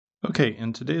Okay,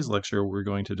 in today's lecture, we're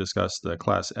going to discuss the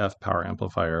Class F power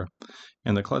amplifier.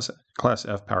 And the Class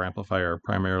F power amplifier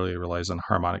primarily relies on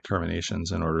harmonic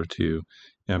terminations in order to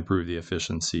improve the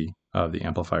efficiency of the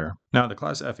amplifier. Now, the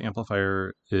Class F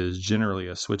amplifier is generally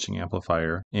a switching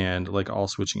amplifier, and like all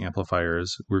switching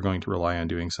amplifiers, we're going to rely on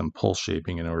doing some pulse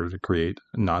shaping in order to create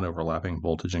non-overlapping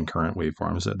voltage and current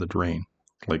waveforms at the drain,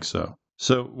 like so.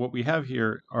 So what we have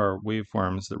here are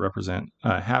waveforms that represent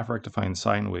a half-rectifying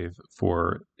sine wave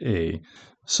for A.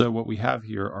 So what we have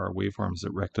here are waveforms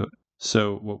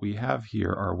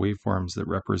that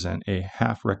represent a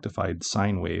half-rectified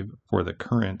sine wave for the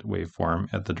current waveform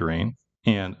at the drain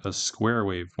and a square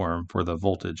waveform for the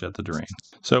voltage at the drain.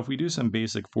 So if we do some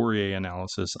basic Fourier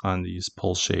analysis on these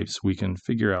pulse shapes, we can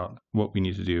figure out what we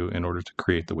need to do in order to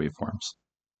create the waveforms.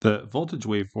 The voltage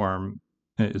waveform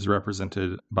is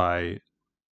represented by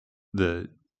the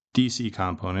DC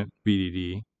component,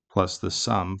 VDD, plus the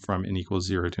sum from n equals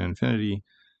 0 to infinity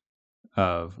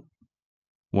of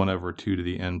 1 over 2 to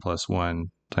the n plus 1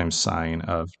 times sine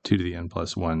of 2 to the n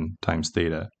plus 1 times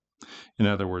theta. In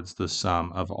other words, the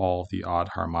sum of all the odd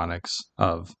harmonics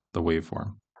of the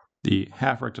waveform. The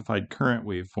half-rectified current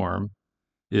waveform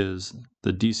is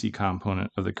the DC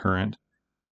component of the current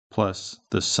plus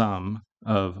the sum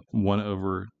of 1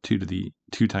 over 2 to the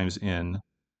 2 times n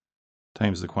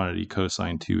times the quantity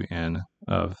cosine 2n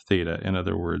of theta. In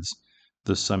other words,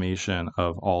 the summation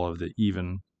of all of the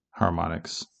even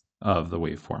harmonics of the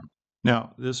waveform.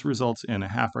 Now, this results in a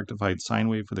half-rectified sine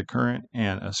wave for the current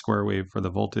and a square wave for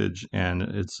the voltage, and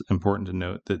it's important to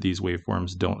note that these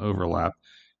waveforms don't overlap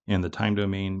in the time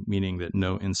domain, meaning that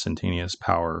no instantaneous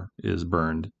power is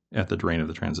burned at the drain of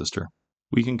the transistor.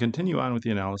 We can continue on with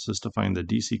the analysis to find the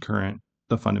DC current,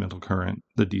 the fundamental current,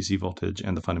 the DC voltage,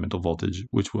 and the fundamental voltage,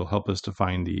 which will help us to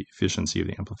find the efficiency of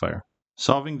the amplifier.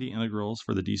 Solving the integrals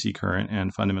for the DC current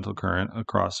and fundamental current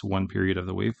across one period of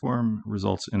the waveform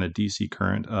results in a DC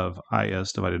current of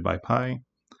Is divided by pi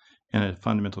and a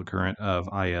fundamental current of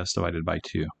Is divided by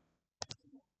 2.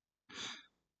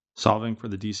 Solving for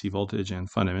the DC voltage and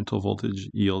fundamental voltage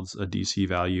yields a DC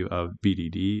value of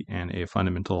VDD and a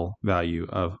fundamental value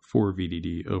of 4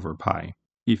 VDD over pi.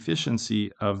 Efficiency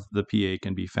of the PA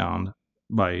can be found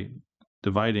by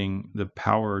dividing the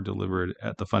power delivered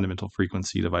at the fundamental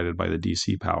frequency divided by the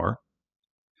DC power.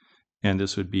 And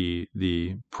this would be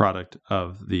the product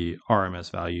of the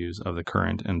RMS values of the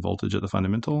current and voltage at the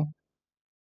fundamental,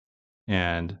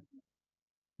 and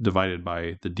divided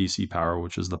by the DC power,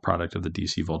 which is the product of the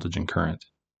DC voltage and current.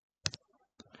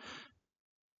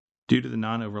 Due to the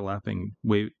non-overlapping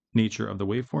nature of the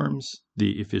waveforms,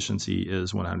 the efficiency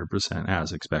is 100%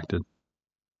 as expected.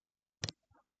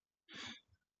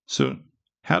 So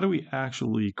how do we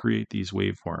actually create these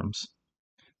waveforms?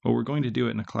 Well, we're going to do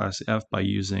it in a class F by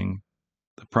using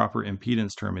the proper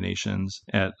impedance terminations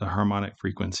at the harmonic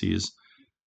frequencies,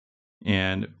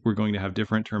 and we're going to have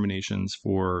different terminations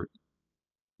for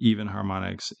even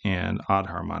harmonics and odd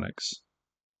harmonics.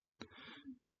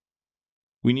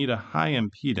 We need a high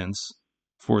impedance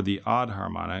for the odd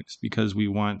harmonics because we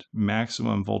want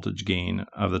maximum voltage gain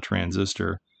of the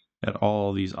transistor at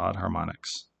all these odd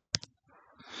harmonics.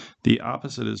 The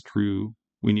opposite is true.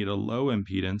 We need a low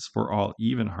impedance for all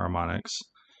even harmonics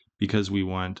because we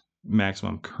want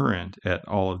maximum current at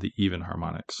all of the even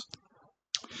harmonics.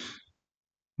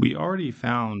 We already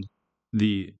found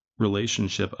the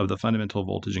relationship of the fundamental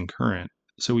voltage and current,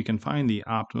 so we can find the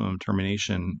optimum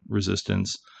termination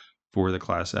resistance for the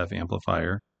Class F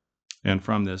amplifier, and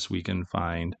from this we can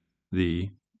find the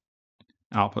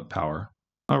output power.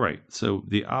 All right, so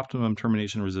the optimum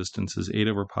termination resistance is 8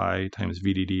 over pi times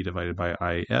VDD divided by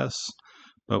IS,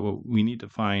 but what we need to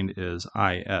find is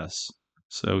IS.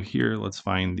 So here, let's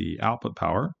find the output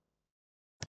power.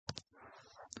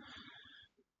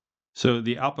 So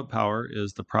the output power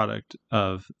is the product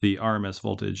of the RMS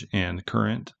voltage and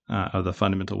current of the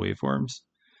fundamental waveforms.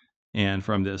 And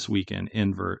from this, we can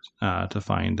invert to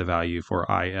find the value for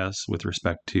IS with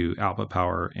respect to output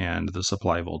power and the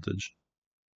supply voltage.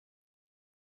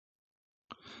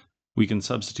 We can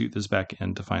substitute this back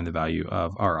in to find the value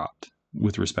of Ropt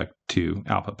with respect to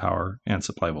output power and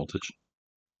supply voltage.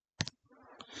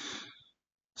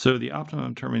 So the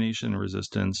optimum termination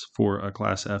resistance for a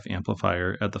Class F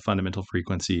amplifier at the fundamental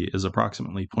frequency is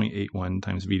approximately 0.81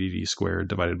 times VDD squared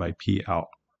divided by P out.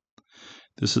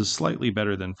 This is slightly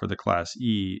better than for the Class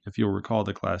E. If you'll recall,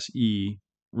 the Class E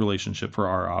relationship for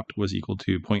Ropt was equal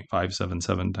to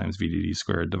 0.577 times VDD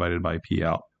squared divided by P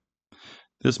out.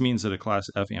 This means that a Class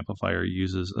F amplifier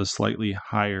uses a slightly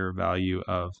higher value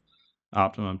of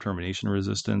optimum termination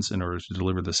resistance in order to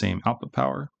deliver the same output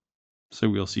power. So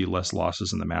we'll see less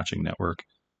losses in the matching network.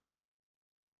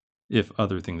 if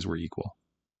other things were equal.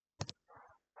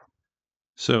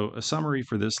 So a summary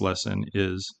for this lesson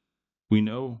is we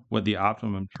know what the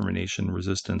optimum termination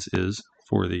resistance is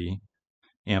for the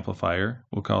amplifier.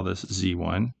 We'll call this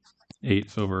Z1,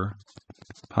 8 over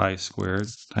pi squared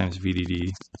times VDD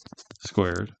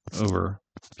squared over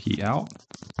P out.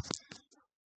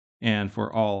 And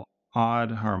for all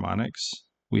odd harmonics,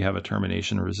 we have a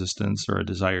termination resistance or a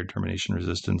desired termination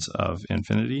resistance of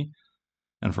infinity.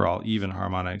 And for all even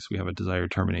harmonics, we have a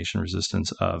desired termination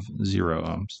resistance of 0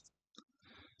 ohms.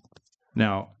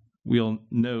 Now, we'll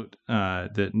note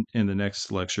that in the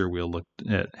next lecture, we'll look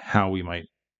at how we might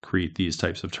create these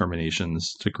types of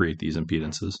terminations to create these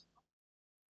impedances.